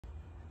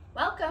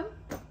Welcome.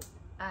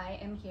 I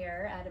am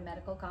here at a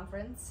medical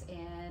conference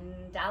in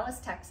Dallas,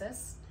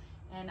 Texas,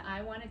 and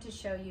I wanted to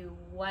show you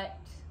what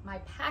my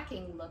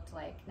packing looked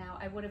like. Now,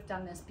 I would have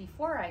done this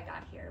before I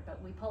got here,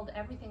 but we pulled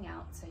everything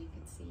out so you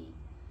can see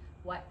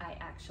what I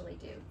actually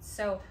do.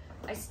 So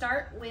I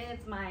start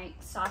with my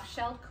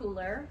soft-shelled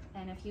cooler,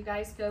 and if you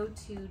guys go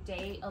to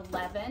day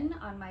 11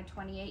 on my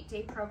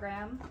 28-day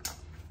program,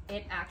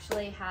 it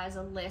actually has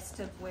a list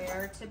of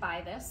where to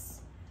buy this.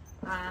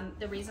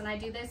 The reason I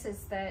do this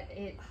is that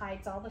it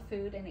hides all the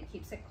food and it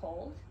keeps it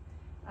cold.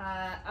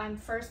 I'm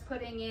first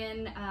putting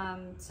in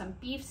some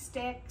beef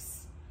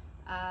sticks,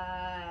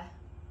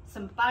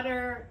 some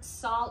butter,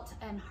 salt,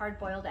 and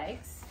hard-boiled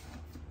eggs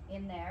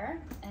in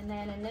there. And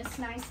then in this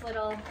nice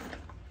little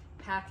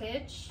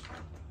package,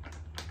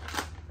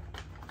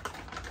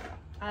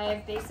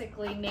 I've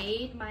basically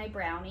made my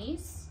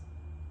brownies.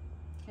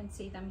 You can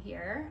see them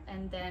here.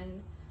 And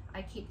then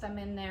I keep them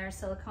in their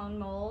silicone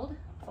mold,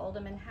 fold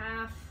them in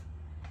half,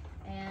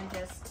 and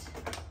just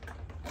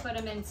put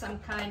them in some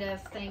kind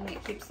of thing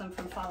that keeps them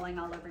from falling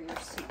all over your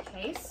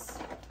suitcase.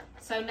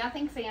 So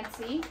nothing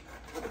fancy.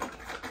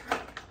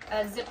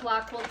 A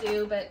Ziploc will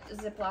do, but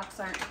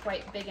Ziplocs aren't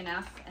quite big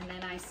enough. And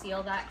then I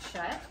seal that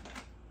shut.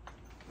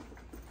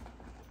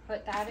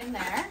 Put that in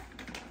there.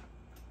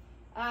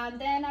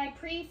 Then I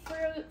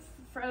pre-froze,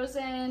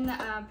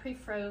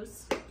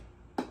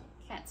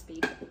 can't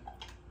speak,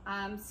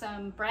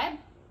 some bread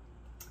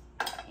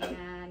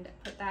and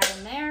put that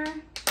in there.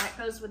 That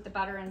goes with the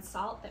butter and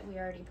salt that we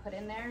already put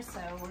in there,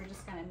 so we're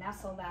just gonna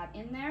nestle that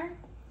in there.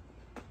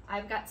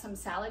 I've got some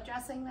salad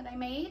dressing that I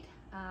made,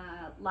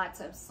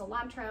 lots of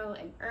cilantro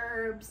and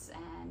herbs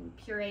and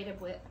pureed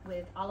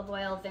with olive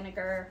oil,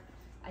 vinegar.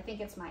 I think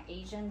it's my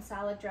Asian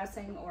salad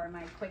dressing or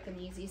my quick and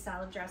easy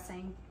salad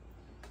dressing.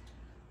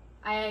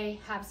 I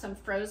have some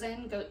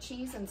frozen goat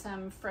cheese and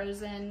some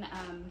frozen,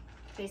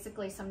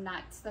 basically some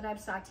nuts that I've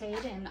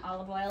sauteed in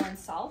olive oil and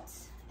salt,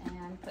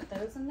 and put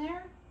those in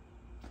there.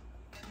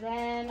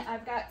 Then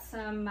I've got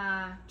some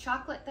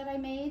chocolate that I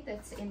made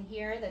that's in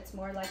here that's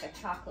more like a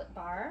chocolate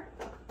bar.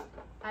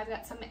 I've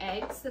got some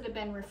eggs that have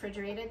been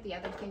refrigerated. The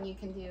other thing you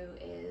can do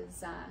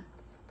is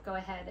go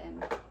ahead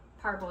and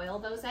parboil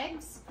those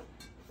eggs.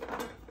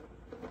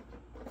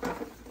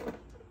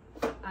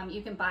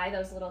 You can buy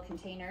those little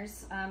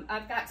containers.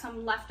 I've got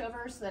some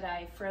leftovers that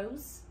I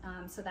froze,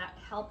 so that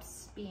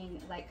helps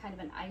being like kind of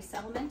an ice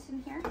element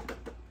in here.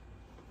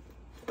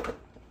 Put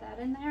that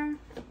in there.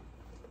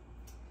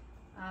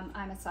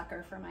 I'm a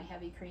sucker for my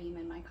heavy cream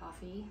in my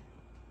coffee,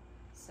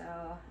 so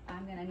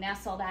I'm gonna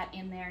nestle that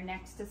in there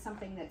next to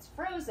something that's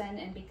frozen,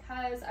 and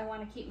because I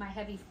want to keep my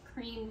heavy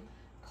cream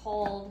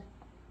cold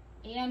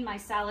and my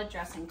salad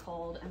dressing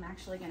cold, I'm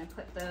actually gonna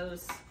put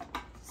those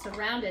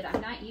surrounded.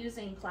 I'm not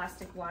using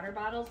plastic water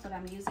bottles, but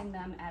I'm using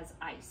them as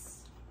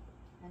ice.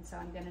 And so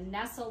I'm gonna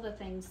nestle the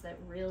things that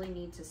really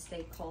need to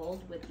stay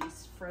cold with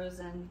these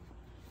frozen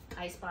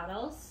ice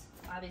bottles.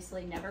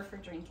 Obviously never for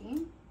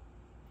drinking.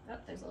 Oh,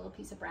 there's a little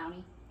piece of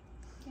brownie.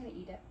 I'm gonna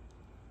eat it.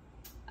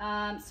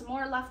 Some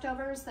more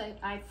leftovers that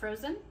I've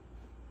frozen.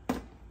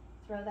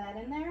 Throw that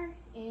in there.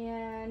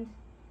 And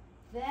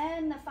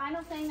then the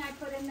final thing I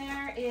put in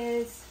there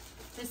is,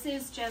 this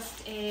is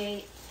just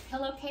a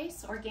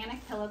pillowcase,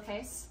 organic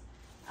pillowcase,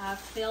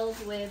 filled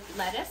with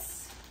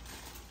lettuce.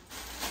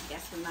 I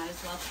guess we might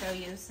as well show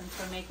you since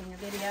we're making a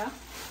video.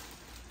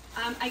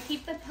 I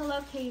keep the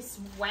pillowcase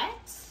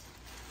wet,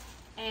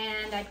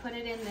 and I put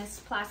it in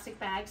this plastic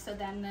bag so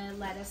then the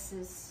lettuce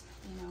is,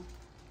 you know,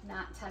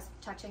 not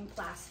touching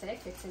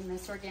plastic. It's in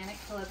this organic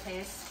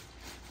pillowcase.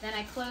 Then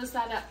I close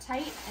that up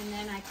tight, and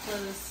then I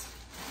close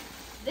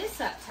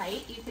this up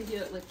tight. You can do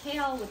it with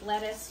kale, with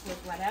lettuce, with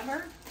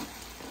whatever.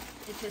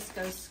 It just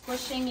goes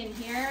squishing in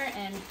here,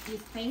 and you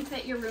think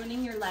that you're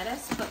ruining your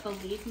lettuce, but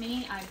believe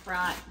me, I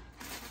brought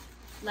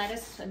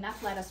lettuce,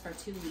 enough lettuce for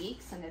 2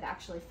 weeks, and it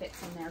actually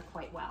fits in there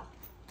quite well.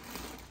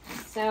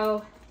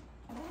 So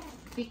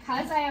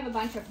because I have a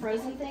bunch of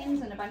frozen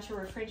things and a bunch of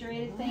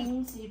refrigerated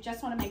things, you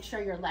just want to make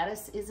sure your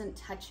lettuce isn't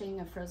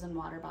touching a frozen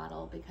water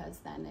bottle, because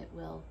then it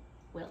will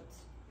wilt.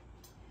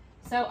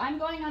 So I'm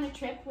going on a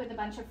trip with a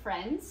bunch of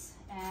friends,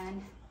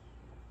 and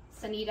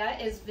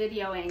Sanita is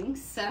videoing,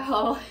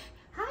 so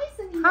hi,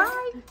 Sanita.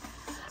 Hi.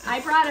 I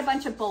brought a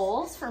bunch of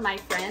bowls for my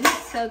friends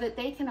so that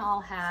they can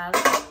all have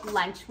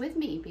lunch with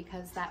me,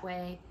 because that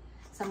way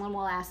someone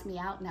will ask me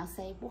out and I'll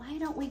say, why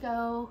don't we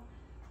go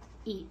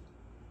eat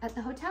at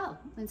the hotel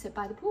and sit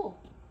by the pool?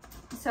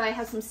 So I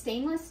have some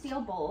stainless steel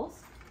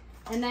bowls,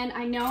 and then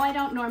I know I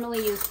don't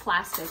normally use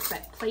plastic,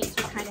 but plates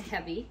are kind of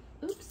heavy.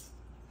 Oops.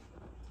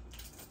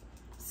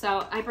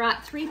 So I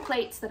brought 3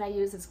 plates that I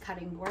use as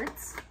cutting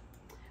boards.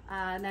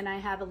 And then I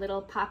have a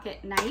little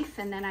pocket knife,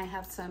 and then I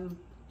have some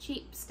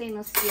cheap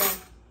stainless steel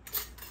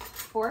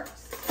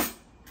forks.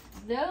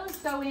 Those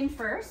go in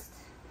first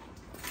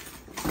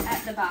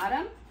at the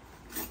bottom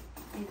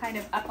and kind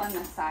of up on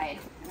the side.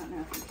 I don't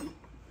know if you can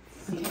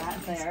see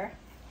that there,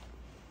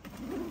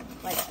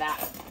 like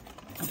that.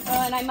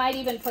 Oh, and I might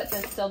even put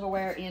the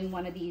silverware in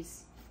one of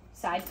these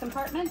side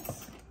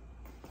compartments.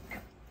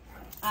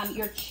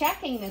 You're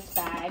checking this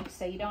bag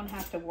so you don't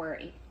have to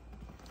worry.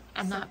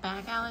 And that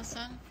bag,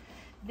 Allison?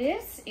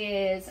 This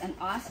is an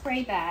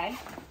Osprey bag,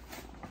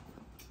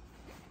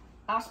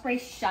 Osprey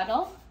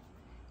Shuttle,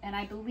 and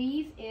I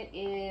believe it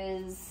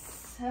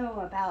is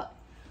about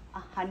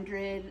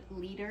 100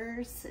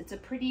 liters. It's a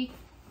pretty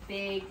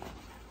big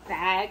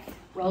bag,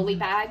 rolly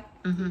bag.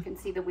 You can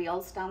see the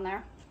wheels down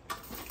there.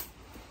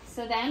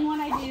 So then what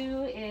I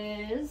do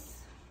is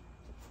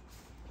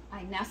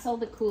I nestle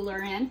the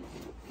cooler in.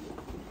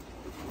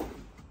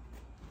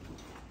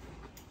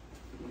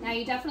 Now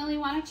you definitely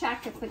want to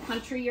check if the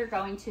country you're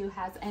going to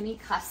has any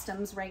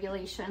customs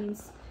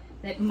regulations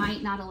that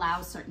might not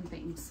allow certain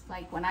things.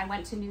 Like when I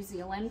went to New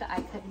Zealand,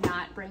 I could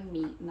not bring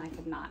meat and I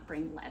could not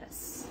bring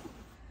lettuce.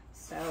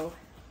 So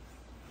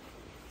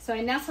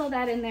I nestle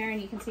that in there,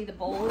 and you can see the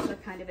bowls are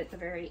kind of at the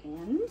very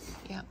end.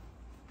 Yep.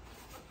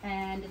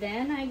 And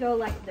then I go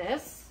like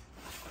this,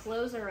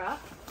 close her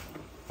up.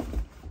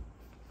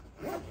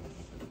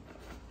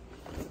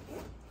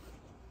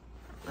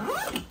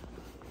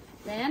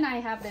 Then I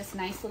have this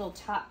nice little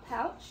top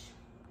pouch.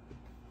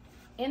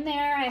 In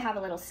there I have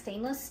a little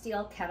stainless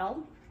steel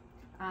kettle.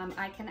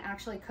 I can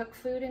actually cook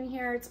food in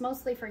here. It's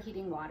mostly for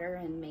heating water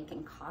and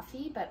making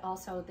coffee, but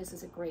also this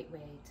is a great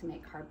way to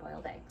make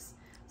hard-boiled eggs.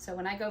 So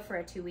when I go for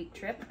a 2-week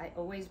trip, I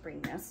always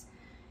bring this.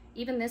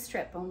 Even this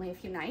trip, only a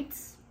few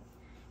nights.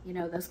 You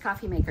know, those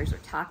coffee makers are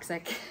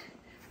toxic.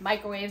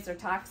 Microwaves are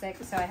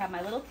toxic. So I have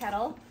my little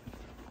kettle.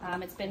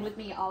 It's been with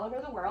me all over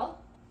the world.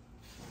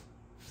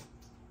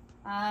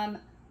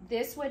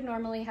 This would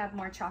normally have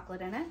more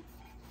chocolate in it.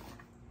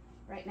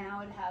 Right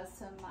now it has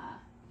some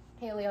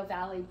Paleo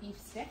Valley beef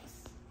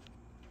sticks.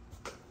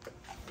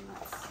 And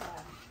let's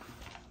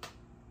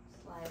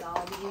slide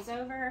all these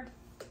over.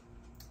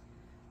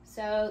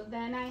 So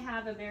then I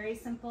have a very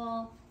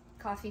simple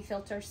coffee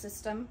filter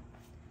system,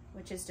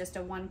 which is just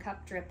a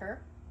 1-cup dripper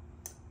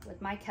with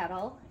my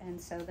kettle. And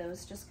so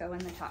those just go in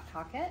the top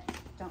pocket.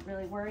 Don't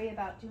really worry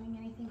about doing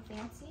anything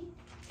fancy.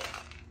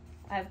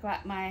 I've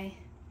got my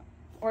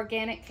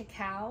organic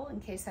cacao in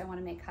case I want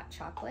to make hot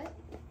chocolate.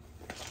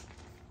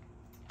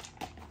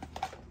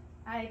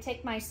 I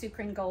take my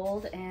Sucrin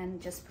Gold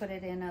and just put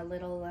it in a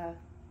little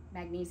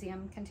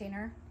magnesium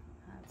container.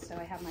 So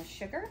I have my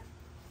sugar.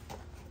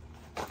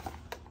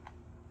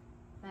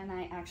 Then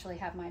I actually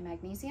have my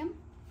magnesium.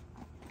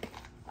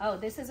 Oh,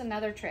 this is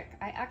another trick.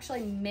 I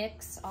actually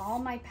mix all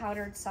my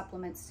powdered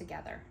supplements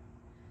together.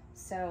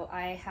 So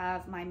I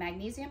have my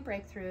magnesium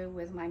breakthrough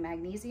with my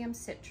magnesium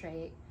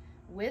citrate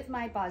with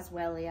my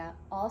boswellia,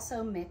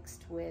 also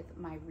mixed with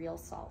my real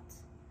salt.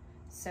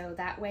 So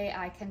that way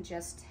I can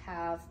just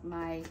have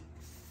my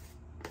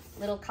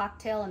little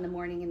cocktail in the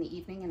morning and the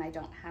evening, and I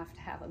don't have to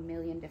have a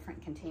million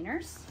different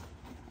containers.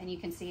 And you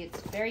can see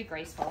it's very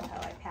graceful how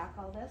I pack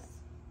all this.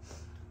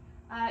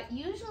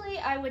 Usually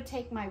I would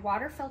take my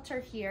water filter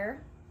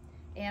here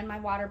and my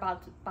water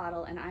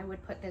bottle, and I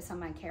would put this on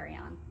my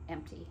carry-on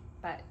empty.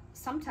 But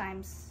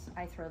sometimes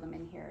I throw them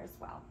in here as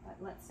well. But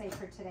let's say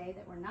for today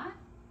that we're not.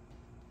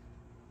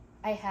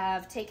 I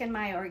have taken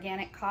my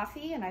organic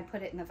coffee and I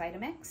put it in the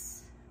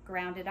Vitamix,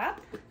 ground it up.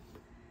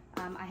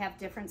 I have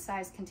different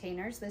size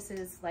containers. This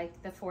is like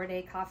the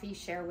 4-day coffee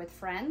share with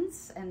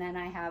friends. And then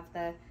I have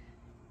the,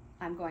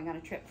 I'm going on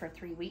a trip for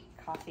 3-week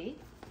coffee.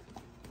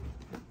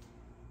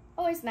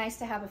 Always nice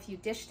to have a few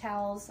dish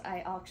towels.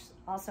 I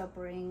also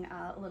bring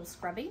a little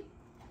scrubby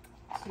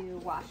to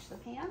wash the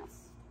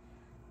pans.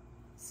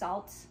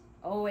 Salt,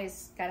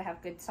 always gotta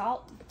have good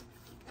salt.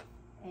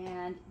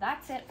 And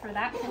that's it for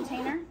that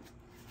container.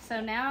 So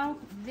now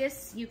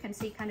this, you can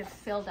see, kind of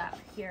filled up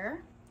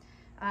here.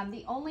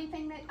 The only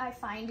thing that I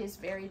find is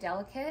very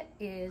delicate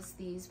is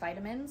these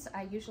vitamins.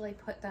 I usually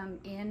put them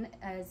in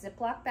a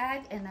Ziploc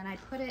bag, and then I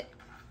put it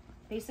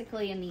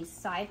basically in these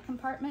side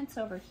compartments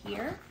over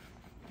here.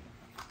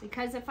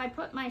 Because if I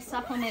put my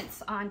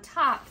supplements on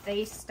top,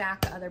 they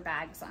stack other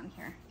bags on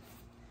here.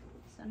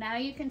 So now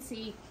you can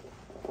see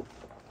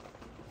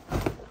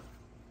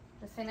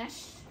the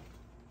finished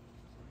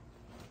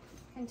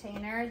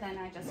container. Then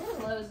I just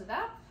close it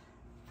up,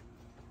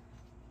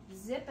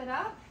 zip it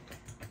up,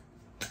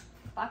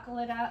 buckle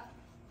it up.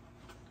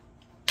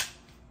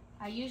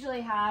 I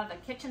usually have a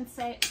kitchen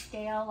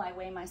scale. I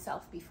weigh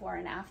myself before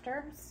and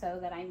after so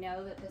that I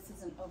know that this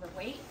isn't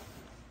overweight.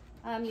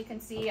 You can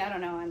see, I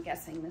don't know, I'm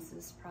guessing this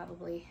is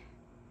probably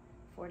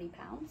 40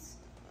 pounds.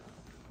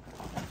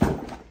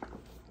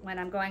 When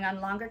I'm going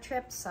on longer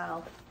trips,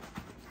 I'll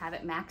have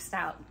it maxed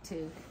out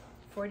to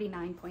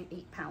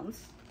 49.8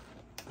 pounds.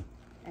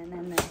 And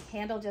then the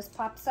handle just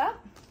pops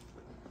up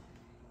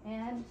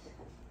and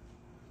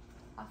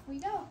off we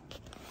go.